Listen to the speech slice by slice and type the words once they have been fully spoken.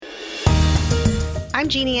I'm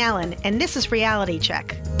Jeannie Allen, and this is Reality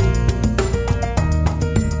Check.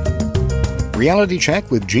 Reality Check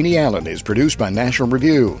with Jeannie Allen is produced by National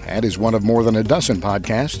Review and is one of more than a dozen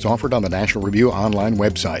podcasts offered on the National Review online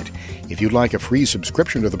website. If you'd like a free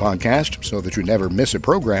subscription to the podcast so that you never miss a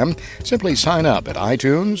program, simply sign up at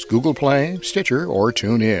iTunes, Google Play, Stitcher, or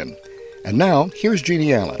TuneIn. And now, here's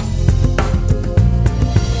Jeannie Allen.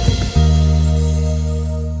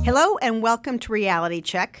 Hello and welcome to Reality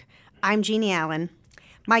Check. I'm Jeannie Allen.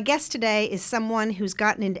 My guest today is someone who's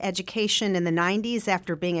gotten into education in the 90s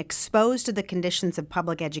after being exposed to the conditions of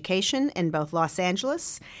public education in both Los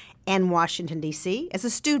Angeles and Washington, D.C., as a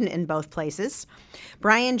student in both places.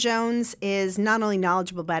 Brian Jones is not only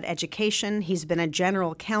knowledgeable about education, he's been a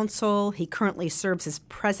general counsel. He currently serves as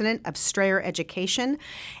president of Strayer Education,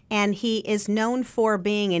 and he is known for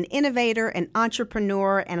being an innovator, an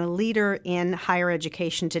entrepreneur, and a leader in higher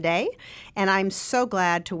education today. And I'm so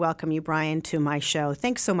glad to welcome you, Brian, to my show.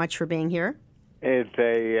 Thanks so much for being here. It's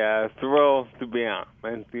a thrill to be on.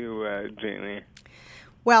 Thank you, Jeannie.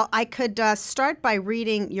 Well, I could start by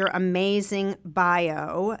reading your amazing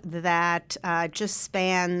bio that just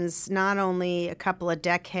spans not only a couple of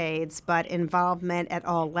decades, but involvement at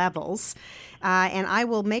all levels. And I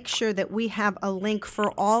will make sure that we have a link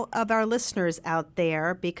for all of our listeners out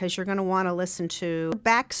there because you're going to want to listen to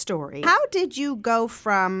backstory. How did you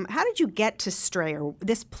get to Strayer,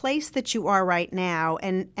 this place that you are right now,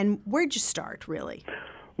 and where'd you start, really?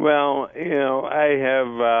 Well, I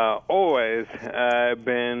have always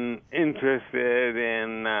been interested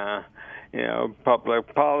in,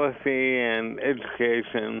 public policy and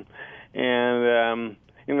education, and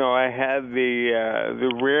I had the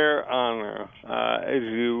rare honor, as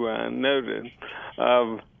you noted,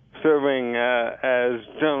 of serving as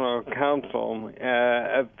general counsel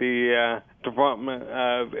at the Department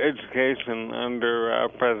of Education under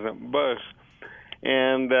President Bush,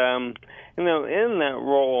 and in that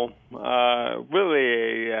role,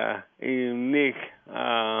 really a unique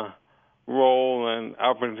role and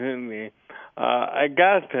opportunity. I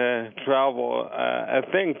got to travel, I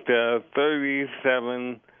think, to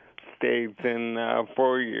 37 states in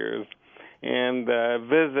 4 years and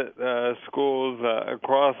visit schools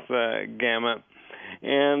across the gamut.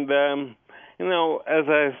 And, as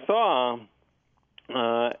I saw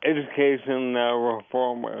education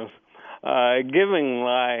reformers giving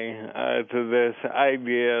lie to this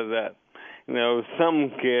idea that,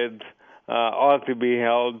 some kids ought to be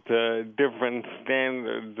held to different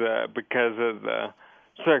standards because of the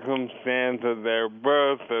circumstance of their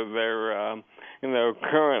birth or their,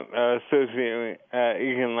 current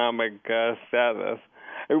socioeconomic status.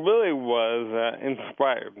 It really was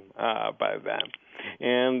inspired by that.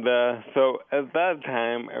 And so at that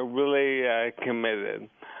time, I really committed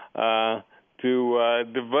to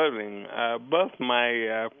devoting both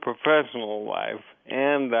my professional life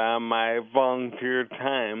and my volunteer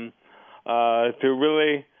time to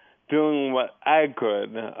really doing what I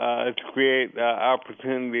could to create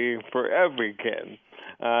opportunity for every kid,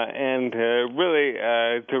 and to really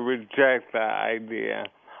to reject the idea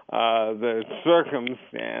that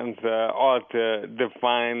circumstance ought to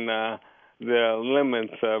define the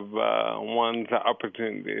limits of one's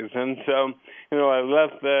opportunities. And so, I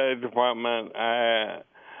left the department.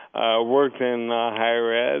 I worked in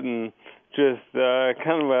higher ed and just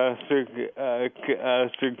kind of a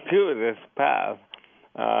circuitous path,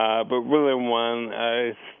 but really one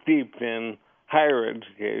steeped in higher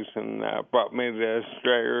education brought me to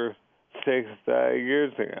Strayer 6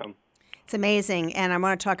 years ago. It's amazing, and I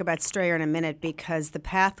want to talk about Strayer in a minute because the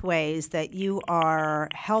pathways that you are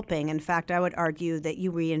helping, in fact, I would argue that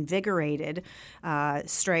you reinvigorated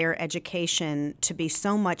Strayer education to be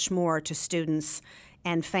so much more to students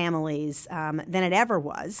and families than it ever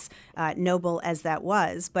was, noble as that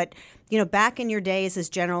was. But, back in your days as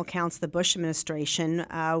general counsel of the Bush administration,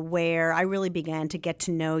 where I really began to get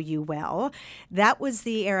to know you well, that was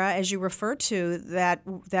the era, as you refer to, that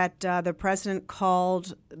the president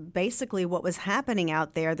called basically what was happening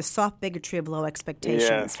out there, the soft bigotry of low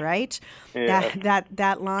expectations, right? Yeah.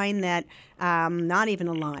 That line that, not even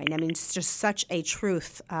a line, I mean, it's just such a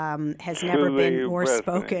truth, has never been more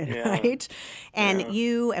spoken, right? And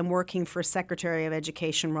you and working for Secretary of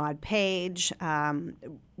Education Rod Page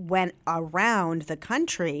went around the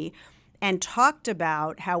country and talked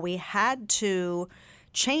about how we had to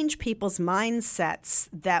change people's mindsets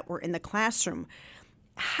that were in the classroom.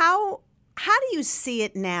 How do you see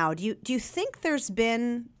it now? Do you think there's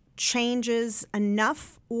been changes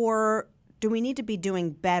enough, or do we need to be doing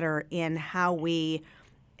better in how we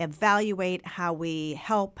evaluate, how we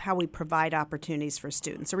help, how we provide opportunities for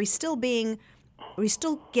students? Are we still being Are we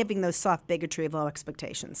still giving those soft bigotry of low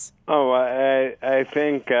expectations? Oh, I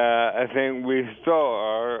think we still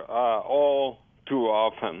are all too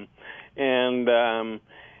often, and as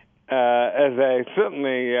I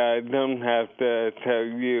certainly don't have to tell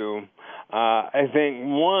you, I think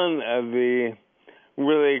one of the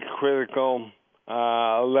really critical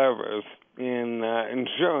levers in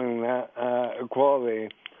ensuring that equality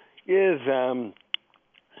is,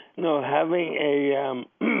 having a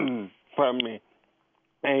pardon me,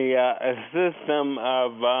 a system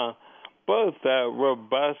of both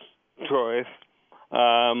robust choice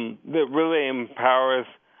that really empowers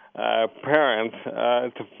parents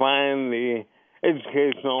to find the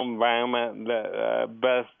educational environment that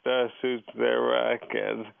best suits their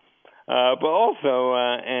kids, but also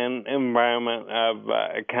an environment of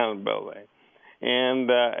accountability.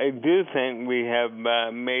 And I do think we have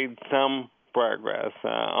made some progress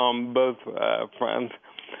on both fronts.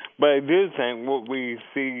 But I do think what we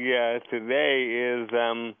see today is,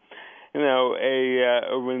 a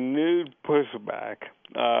renewed pushback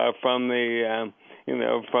from the,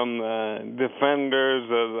 from the defenders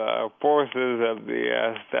of the forces of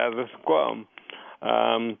the status quo.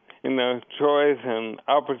 Choice and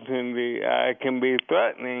opportunity can be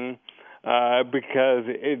threatening because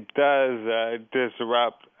it does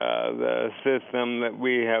disrupt the system that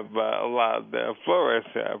we have allowed to flourish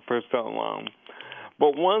for so long.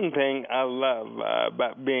 But one thing I love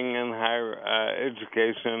about being in higher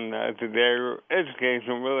education today,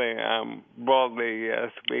 education really broadly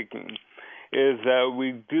speaking, is that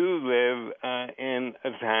we do live in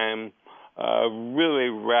a time of really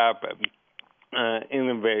rapid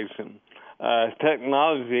innovation.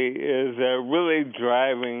 Technology is really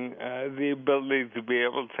driving the ability to be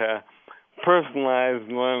able to personalize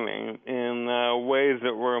learning in ways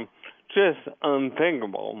that were just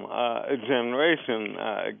unthinkable a generation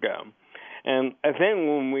ago. And I think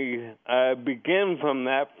when we begin from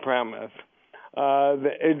that premise,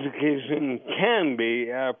 the education can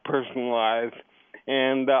be personalized,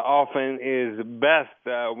 and often is best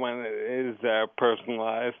when it is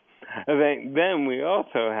personalized. I think then we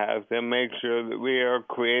also have to make sure that we are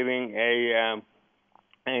creating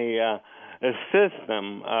a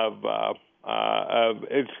system of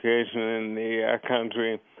education in the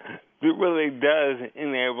country that really does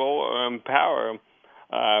enable or empower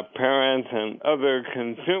parents and other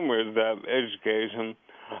consumers of education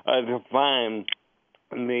to find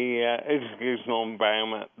the educational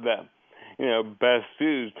environment that best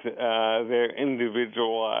suits their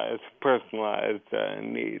individualized, personalized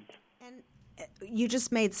needs. And you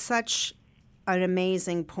just made such an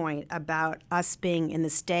amazing point about us being in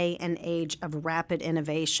this day and age of rapid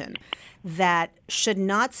innovation that should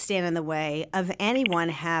not stand in the way of anyone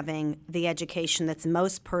having the education that's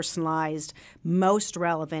most personalized, most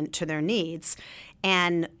relevant to their needs.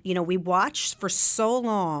 And, we watched for so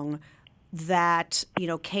long that,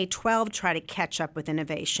 K-12 try to catch up with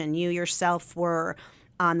innovation. You yourself were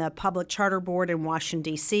on the public charter board in Washington,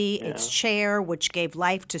 D.C., its chair, which gave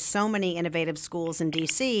life to so many innovative schools in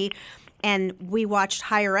D.C., and we watched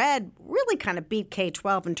higher ed really kind of beat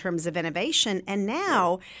K-12 in terms of innovation. And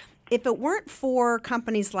now, if it weren't for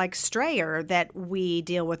companies like Strayer that we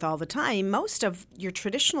deal with all the time, most of your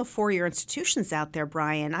traditional four-year institutions out there,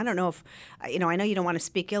 Brian, I don't know if, I know you don't want to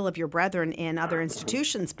speak ill of your brethren in other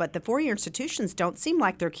institutions, but the four-year institutions don't seem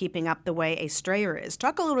like they're keeping up the way a Strayer is.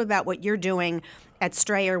 Talk a little bit about what you're doing at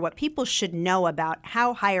Strayer, what people should know about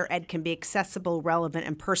how higher ed can be accessible, relevant,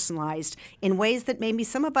 and personalized in ways that maybe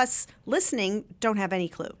some of us listening don't have any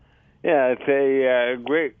clue. Yeah, it's a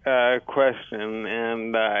great question,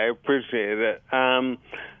 and I appreciate it. I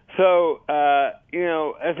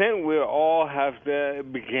think we all have to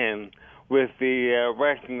begin with the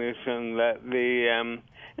recognition that the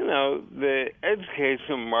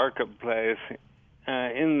education marketplace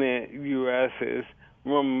in the U.S. is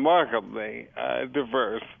remarkably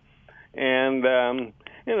diverse, and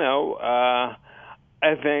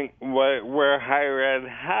I think where higher ed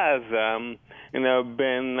has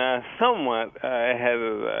been somewhat ahead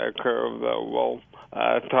of the curve, though we'll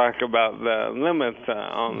talk about the limits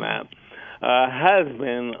on that, has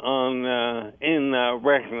been in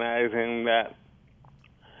recognizing that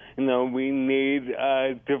we need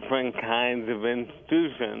different kinds of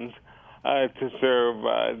institutions to serve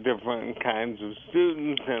different kinds of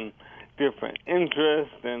students and different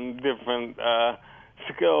interests and different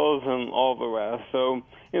skills and all the rest. So,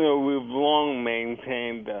 we've long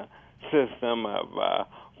maintained a system of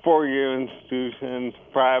four-year institutions,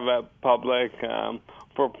 private, public,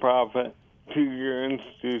 for-profit, two-year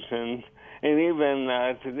institutions. And even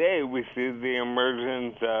today we see the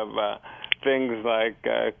emergence of things like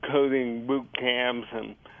coding boot camps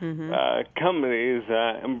and companies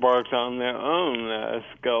embarked on their own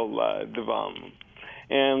skill development.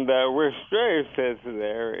 And where Strayer sits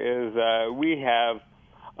there is we have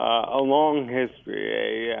a long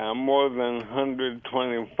history, a more than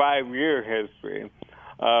 125-year history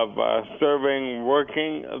of serving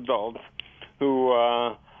working adults who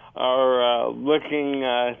are looking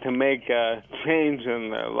to make a change in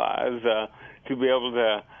their lives, to be able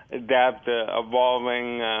to adapt to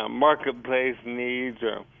evolving marketplace needs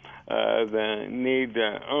or the need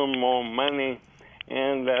to earn more money.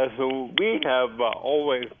 And so we have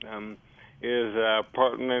always done is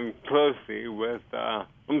partnering closely with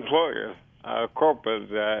employers,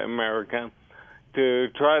 corporate America, to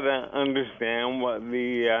try to understand what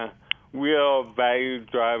the real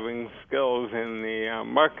value-driving skills in the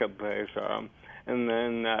marketplace are, and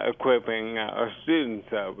then equipping our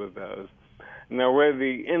students with those. Now, where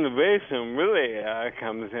the innovation really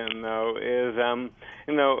comes in, though, is,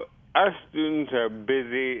 our students are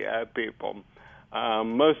busy people.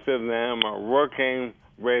 Most of them are working,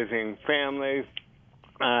 raising families.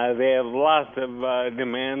 They have lots of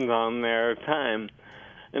demands on their time.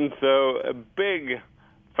 And so a big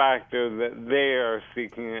factor that they are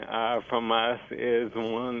seeking from us is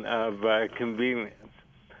one of convenience.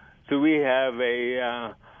 So we have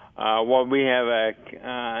a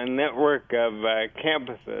network of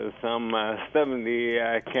campuses, some 70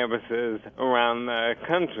 campuses around the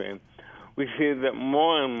country. We see that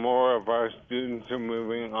more and more of our students are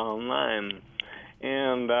moving online.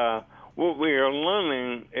 And what we are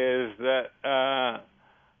learning is that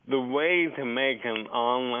the way to make an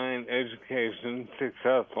online education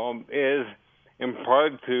successful is, in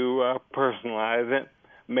part, to personalize it,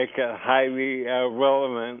 make it highly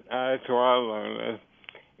relevant to our learners,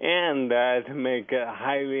 and to make it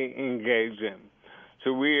highly engaging.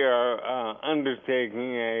 So we are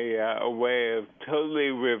undertaking a way of totally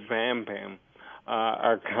revamping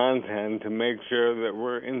our content to make sure that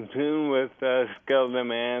we're in tune with skill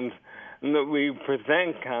demands, and that we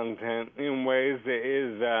present content in ways that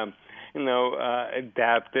is,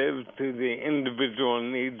 adaptive to the individual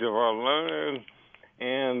needs of our learners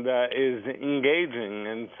and is engaging.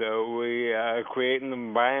 And so we create an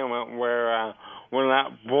environment where we're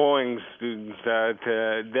not boring students to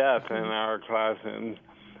death in our classrooms,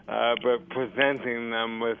 but presenting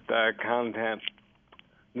them with content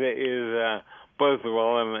that is both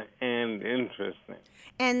relevant and interesting.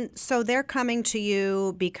 And so they're coming to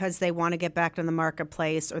you because they want to get back to the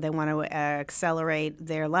marketplace, or they want to accelerate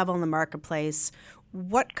their level in the marketplace.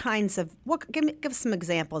 Give some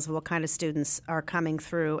examples of what kind of students are coming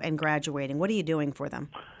through and graduating. What are you doing for them?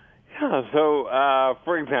 Yeah, so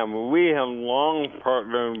for example, we have long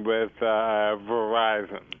partnered with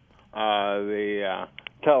Verizon, the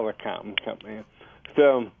telecom company.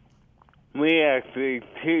 So we actually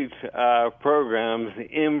teach programs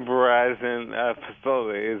in Verizon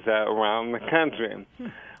facilities around the country.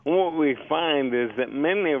 And what we find is that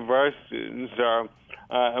many of our students are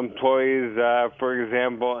employees, for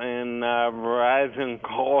example, in Verizon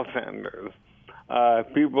call centers,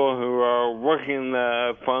 people who are working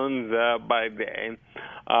the phones by day,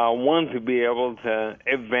 want to be able to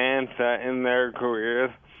advance in their careers.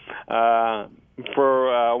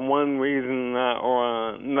 For one reason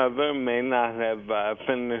or another, may not have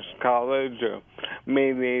finished college, or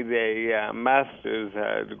may need a master's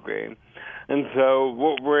degree. And so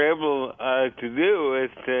what we're able to do is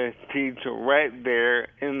to teach right there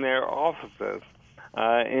in their offices,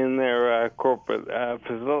 in their corporate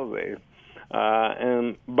facilities.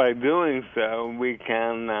 And by doing so, we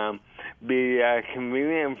can be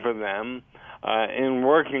convenient for them. In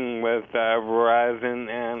working with Verizon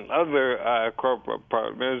and other corporate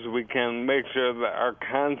partners, we can make sure that our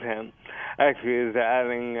content actually is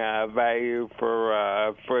adding value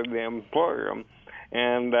for the employer.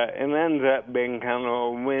 And it ends up being kind of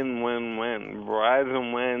a win-win-win.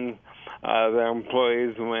 Verizon wins, their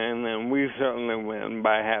employees win, and we certainly win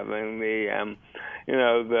by having the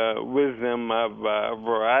wisdom of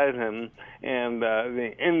Verizon and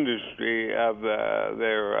the industry of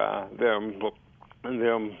their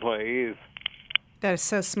employees. That is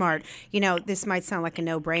so smart. This might sound like a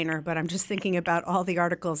no-brainer, but I'm just thinking about all the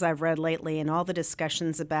articles I've read lately and all the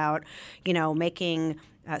discussions about, making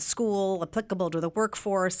school applicable to the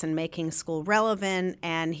workforce and making school relevant.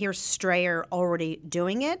 And here's Strayer already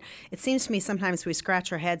doing it. It seems to me sometimes we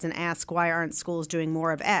scratch our heads and ask, why aren't schools doing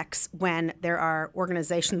more of X, when there are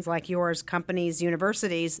organizations like yours, companies,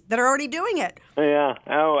 universities that are already doing it? Yeah,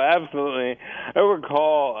 absolutely. I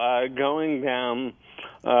recall going down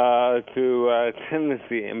to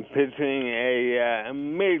Tennessee and pitching a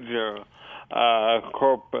major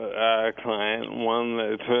corporate client, one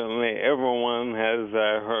that certainly everyone has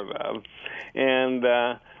heard of. And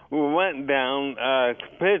we went down to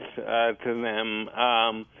pitch to them,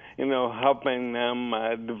 helping them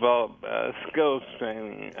develop skills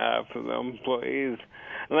training for the employees.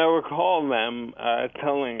 And I recall them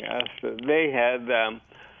telling us that they had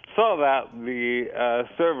sought out the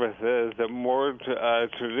services of more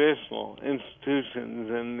traditional institutions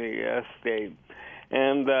in the state.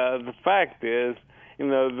 And the fact is,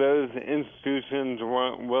 those institutions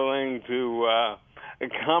weren't willing to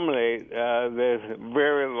accommodate this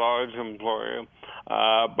very large employer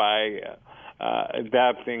by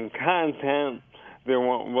adapting content. They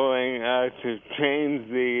weren't willing to change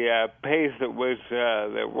the pace at which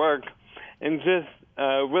they work, and just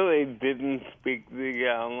really didn't speak the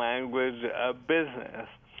language of business.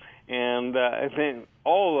 And I think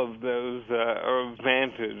all of those are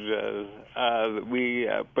advantages that we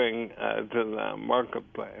bring to the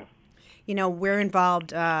marketplace. We're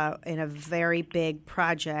involved in a very big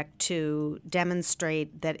project to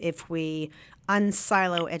demonstrate that if we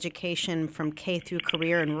unsilo education from K through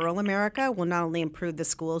career in rural America, we'll not only improve the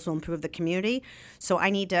schools, we'll improve the community. So I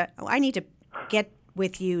need to get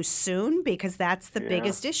with you soon, because that's the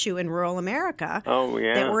biggest issue in rural America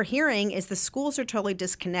that we're hearing is the schools are totally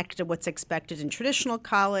disconnected of what's expected in traditional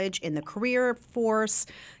college, in the career force.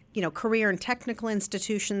 Career and technical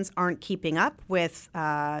institutions aren't keeping up with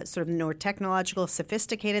sort of more technological,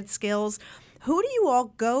 sophisticated skills. Who do you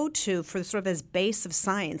all go to for sort of this base of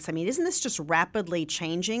science? I mean, isn't this just rapidly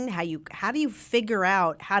changing? How do you figure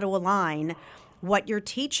out how to align what you're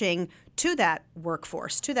teaching to that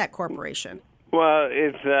workforce, to that corporation? Well,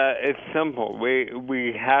 it's simple.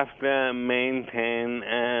 We have to maintain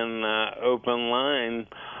an open line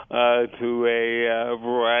to a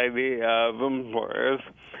variety of employers,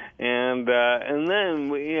 and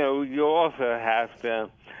then you also have to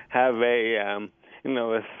have a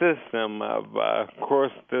system of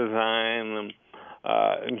course design and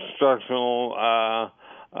instructional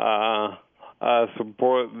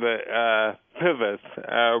support that pivots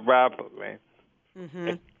rapidly.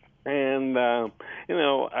 Mm-hmm. And,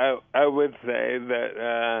 I would say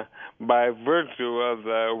that by virtue of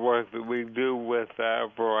the work that we do with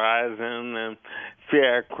Verizon and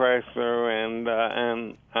Fiat Chrysler and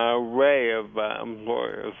an array of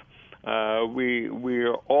employers, we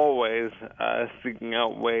are always seeking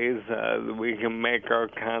out ways that we can make our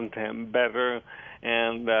content better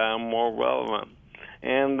and more relevant.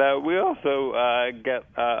 And we also get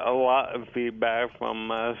a lot of feedback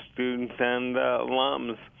from students and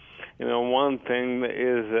alums. One thing that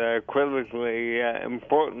is critically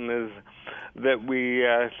important is that we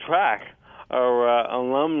track our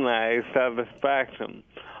alumni satisfaction.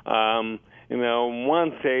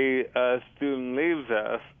 Once a student leaves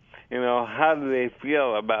us, how do they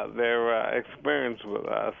feel about their experience with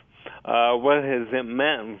us? What has it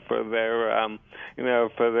meant for their,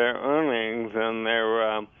 for their earnings and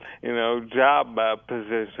their, job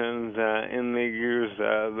positions in the years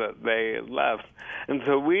that they left? And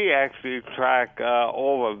so we actually track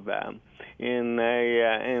all of that in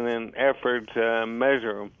an effort to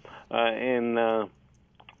measure in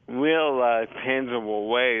real tangible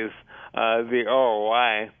ways the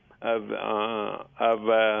ROI of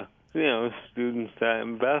students'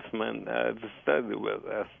 investment to study with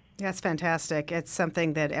us. That's fantastic. It's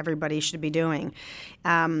something that everybody should be doing.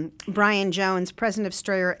 Brian Jones, president of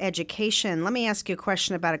Strayer Education. Let me ask you a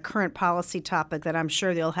question about a current policy topic that I'm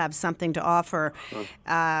sure you'll have something to offer.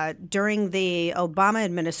 During the Obama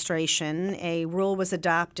administration, a rule was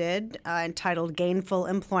adopted entitled Gainful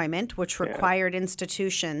Employment, which required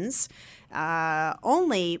institutions,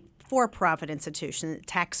 only for-profit institutions,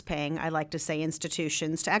 tax-paying, I like to say,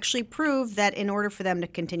 institutions, to actually prove that in order for them to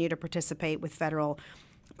continue to participate with federal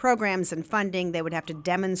programs and funding, they would have to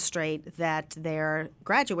demonstrate that their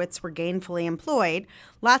graduates were gainfully employed.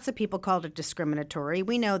 Lots of people called it discriminatory.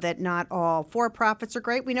 We know that not all for-profits are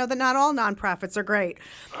great. We know that not all nonprofits are great.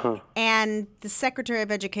 And the Secretary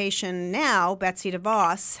of Education now, Betsy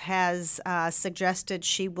DeVos, has suggested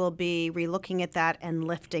she will be relooking at that and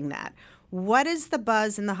lifting that. What is the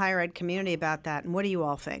buzz in the higher ed community about that, and what do you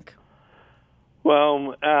all think?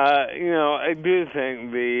 Well, I do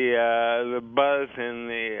think the buzz in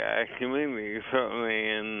the community, certainly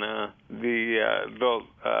in the adult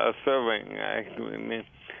serving community,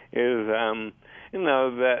 is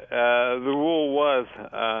that the rule was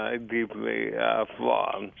deeply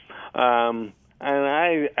flawed. and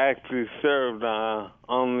I actually served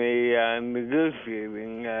on the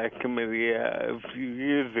negotiating committee a few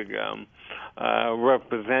years ago,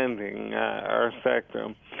 representing our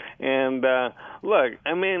sector. And look,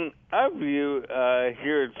 I mean, our view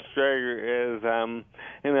here at Strayer is,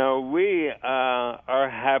 we are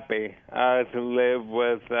happy to live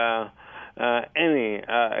with any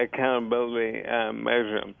accountability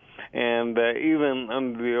measure. And even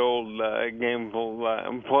under the old gainful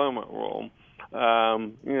employment rule,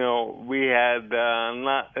 we had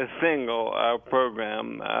not a single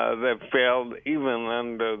program that failed even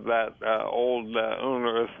under that old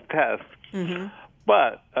onerous test. Mm-hmm.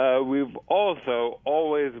 But we've also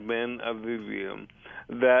always been of the view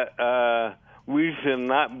that we should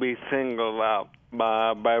not be singled out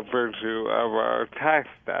by virtue of our tax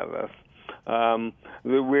status.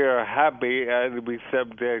 That we are happy to be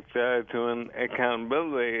subject to an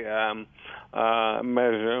accountability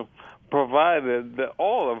measure, provided that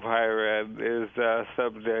all of higher ed is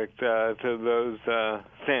subject to those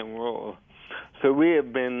same rules. So we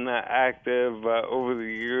have been active over the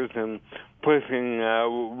years in pushing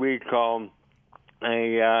what we call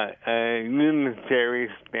a unitary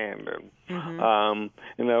standard. Mm-hmm.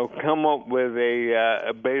 Come up with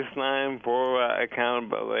a baseline for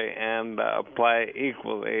accountability and apply it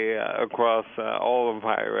equally across all of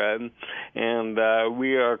higher ed. And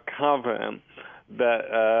we are confident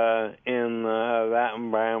that in that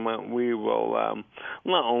environment we will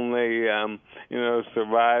not only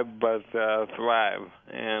survive but thrive.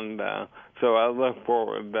 And so I look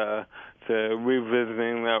forward to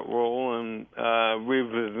revisiting that role and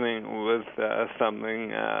revisiting with something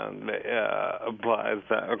that applies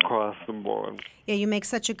across the board. Yeah, you make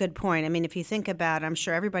such a good point. I mean, if you think about it, I'm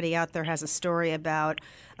sure everybody out there has a story about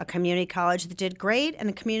a community college that did great and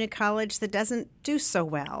a community college that doesn't do so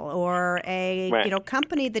well, or a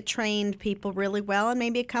company that trained people really well and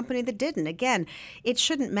maybe a company that didn't. Again, it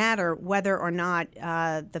shouldn't matter whether or not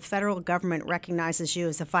the federal government recognizes you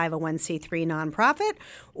as a 501c3 nonprofit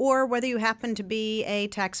or whether you happen to be a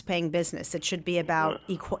tax-paying business. It should be about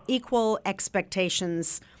equal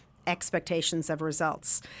expectations of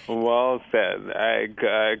results. Well said. I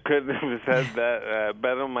couldn't have said that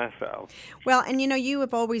better myself. Well, and you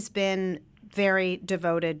have always been very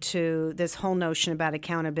devoted to this whole notion about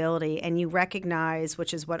accountability, and you recognize,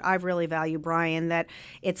 which is what I really value, Brian, that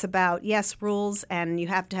it's about, yes, rules, and you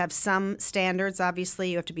have to have some standards.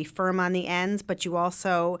 Obviously, you have to be firm on the ends, but you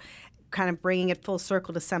also, kind of bringing it full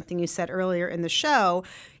circle to something you said earlier in the show,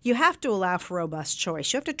 you have to allow for robust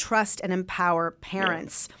choice. You have to trust and empower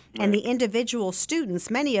parents and the individual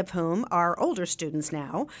students, many of whom are older students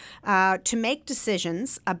now, to make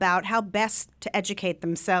decisions about how best to educate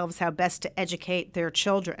themselves, how best to educate their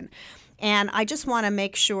children. And I just want to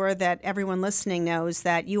make sure that everyone listening knows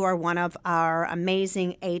that you are one of our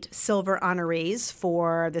amazing 8 silver honorees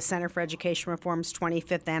for the Center for Education Reform's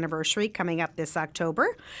 25th anniversary coming up this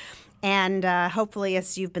October. And hopefully,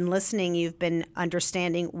 as you've been listening, you've been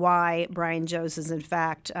understanding why Brian Joes is, in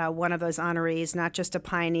fact, one of those honorees, not just a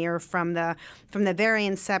pioneer from the very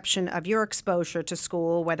inception of your exposure to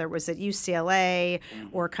school, whether it was at UCLA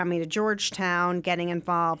or coming to Georgetown, getting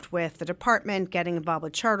involved with the department, getting involved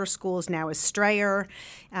with charter schools, now as Strayer,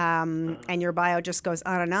 and your bio just goes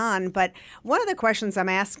on and on. But one of the questions I'm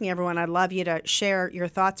asking everyone, I'd love you to share your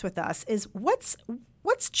thoughts with us, is what's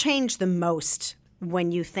changed the most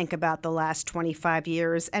when you think about the last 25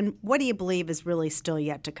 years, and what do you believe is really still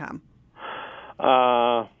yet to come?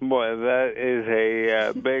 Boy, that is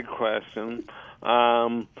a big question.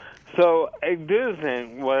 So I do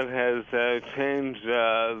think what has changed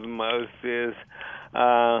the most is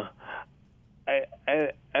I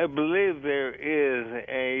believe there is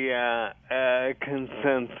a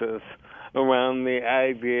consensus around the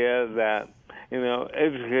idea that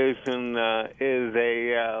education is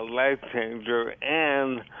a life changer,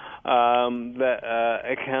 and that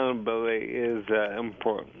accountability is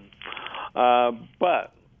important.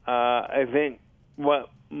 But I think what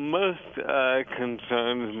most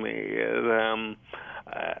concerns me is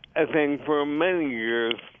I think for many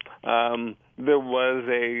years there was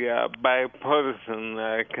a bipartisan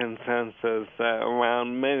consensus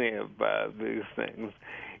around many of these things.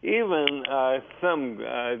 Even some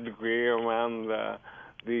degree around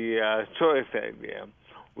the choice idea,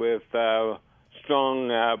 with strong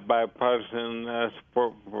bipartisan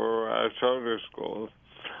support for charter schools.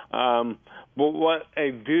 But what I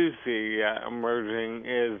do see emerging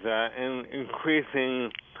is an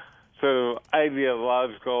increasing sort of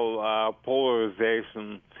ideological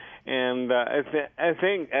polarization. And I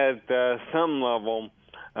think at some level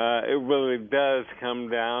it really does come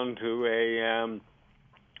down to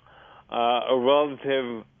a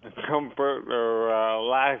relative comfort or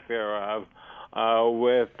lack thereof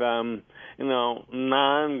with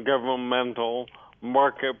non-governmental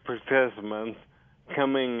market participants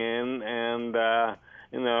coming in and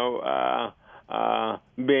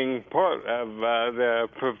being part of the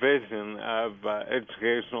provision of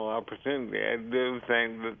educational opportunity. I do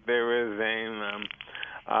think that there is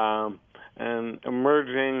an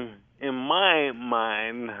emerging, in my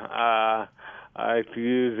mind, to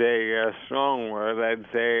use a strong word, I'd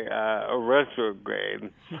say a retrograde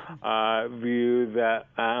view that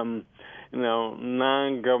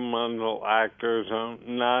non-governmental actors are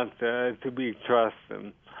not to be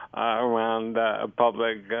trusted around a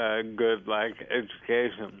public good like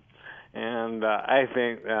education. And I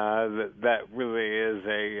think that really is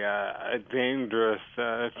a dangerous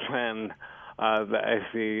trend that I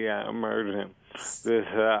see emerging. This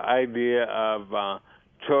idea of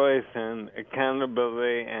choice and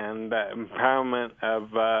accountability and empowerment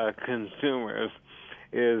of consumers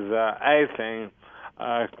is, I think,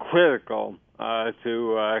 critical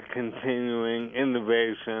to continuing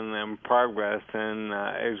innovation and progress in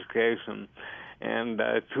education. And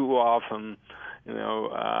too often,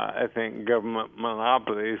 I think government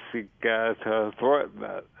monopolies seek to thwart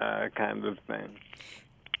that kind of thing.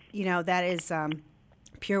 That is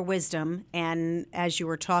pure wisdom. And as you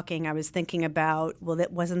were talking, I was thinking about,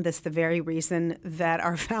 wasn't this the very reason that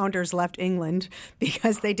our founders left England?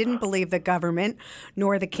 Because they didn't believe the government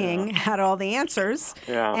nor the king had all the answers.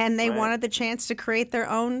 And they wanted the chance to create their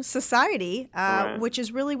own society, which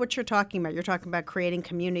is really what you're talking about. You're talking about creating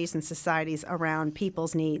communities and societies around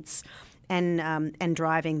people's needs and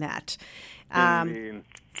driving that.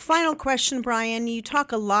 Final question, Brian. You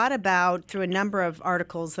talk a lot about, through a number of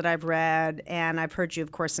articles that I've read, and I've heard you,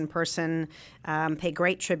 of course, in person, pay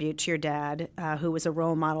great tribute to your dad, who was a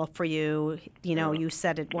role model for you. You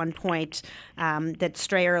said at one point that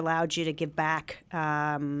Strayer allowed you to give back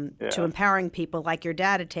to empowering people like your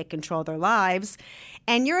dad to take control of their lives.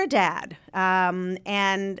 And you're a dad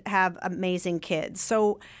and have amazing kids.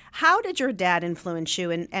 So how did your dad influence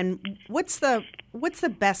you, and what's the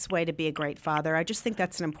best way to be a great father? I just think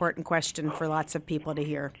that's an important question for lots of people to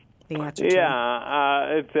hear the answer to.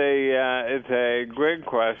 It's a great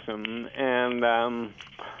question, and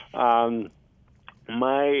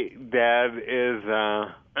my dad is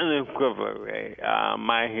unequivocally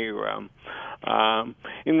my hero.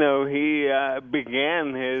 He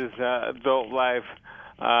began his adult life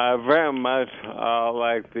very much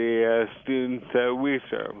like the students we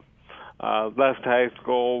serve. Left high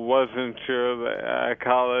school, wasn't sure that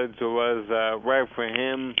college was right for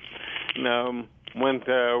him. Went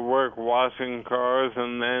to work washing cars,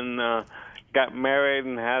 and then got married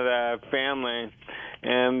and had a family.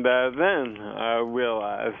 And then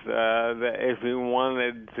realized that if he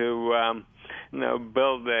wanted to,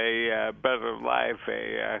 build a better life,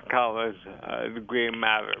 a college degree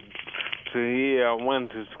mattered. So he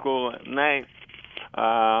went to school at night,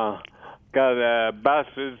 got a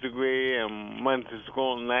bachelor's degree, and went to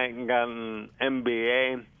school at night and got an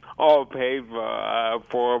MBA, all paid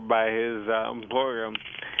for by his employer,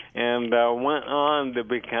 and went on to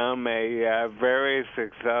become a very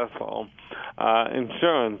successful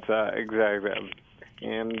insurance executive.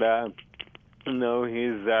 And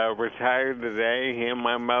he's retired today. He and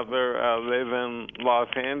my mother live in Los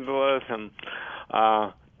Angeles, and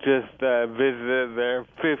just visited their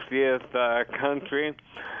 50th country.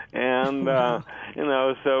 And,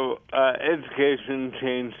 so education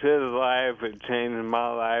changed his life, it changed my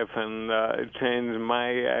life, and it changed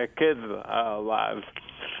my kids' lives.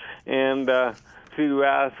 And so you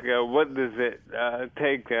ask, what does it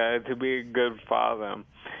take to be a good father?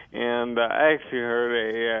 And I actually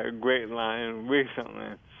heard a great line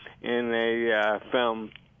recently in a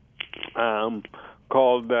film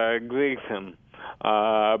called Gleason,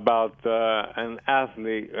 about an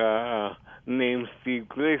athlete named Steve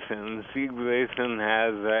Gleason. Steve Gleason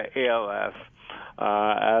has ALS,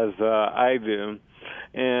 as I do.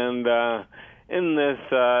 And in this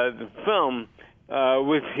film,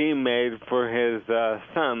 which he made for his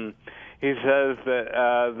son, he says that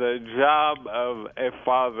the job of a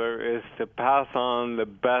father is to pass on the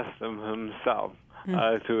best of himself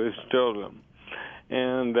to his children.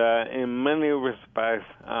 And in many respects,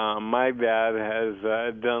 my dad has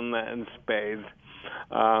done that in spades.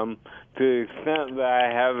 To the extent that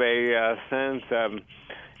I have a sense of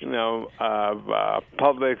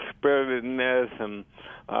public spiritedness and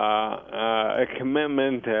a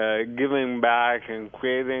commitment to giving back and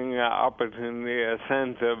creating opportunity, a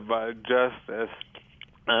sense of justice,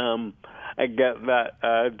 I get that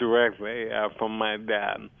directly from my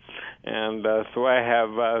dad. And so I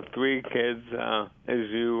have 3 kids, as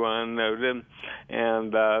you noted,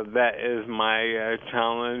 and that is my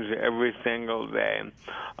challenge every single day,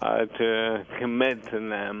 to commit to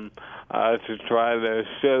them, to try to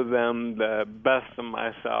show them the best of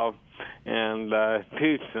myself and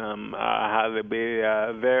teach them how to be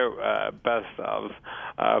their best selves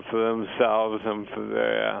for themselves and for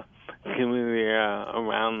the community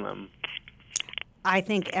around them. I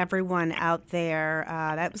think everyone out there,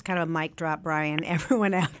 that was kind of a mic drop, Brian.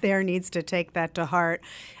 Everyone out there needs to take that to heart.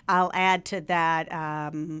 I'll add to that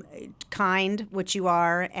kind, which you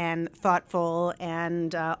are, and thoughtful,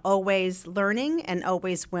 and always learning and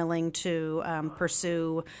always willing to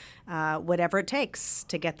pursue whatever it takes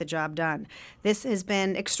to get the job done. This has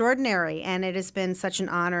been extraordinary, and it has been such an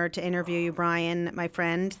honor to interview you, Brian, my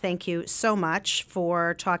friend. Thank you so much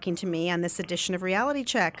for talking to me on this edition of Reality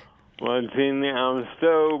Check. Well, Jeannie, I'm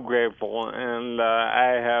so grateful, and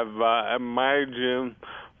I have admired you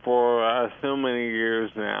for so many years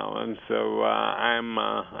now, and so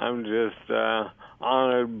I'm just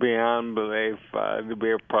honored beyond belief to be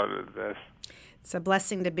a part of this. It's a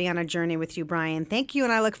blessing to be on a journey with you, Brian. Thank you,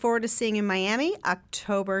 and I look forward to seeing you in Miami,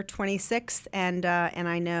 October 26th, and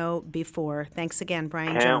I know before. Thanks again,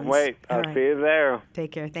 Brian Jones. Can't wait. I'll see you there.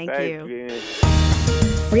 Take care. Thank you. Jeannie.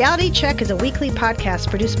 Reality Check is a weekly podcast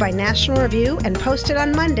produced by National Review and posted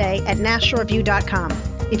on Monday at nationalreview.com.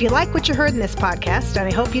 If you like what you heard in this podcast, and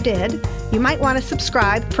I hope you did, you might want to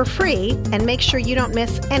subscribe for free and make sure you don't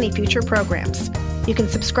miss any future programs. You can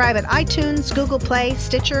subscribe at iTunes, Google Play,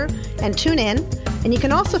 Stitcher, and TuneIn. And you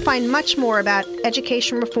can also find much more about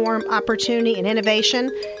education reform, opportunity, and innovation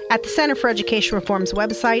at the Center for Education Reform's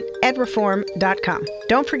website, edreform.com.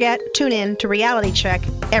 Don't forget, tune in to Reality Check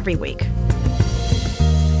every week.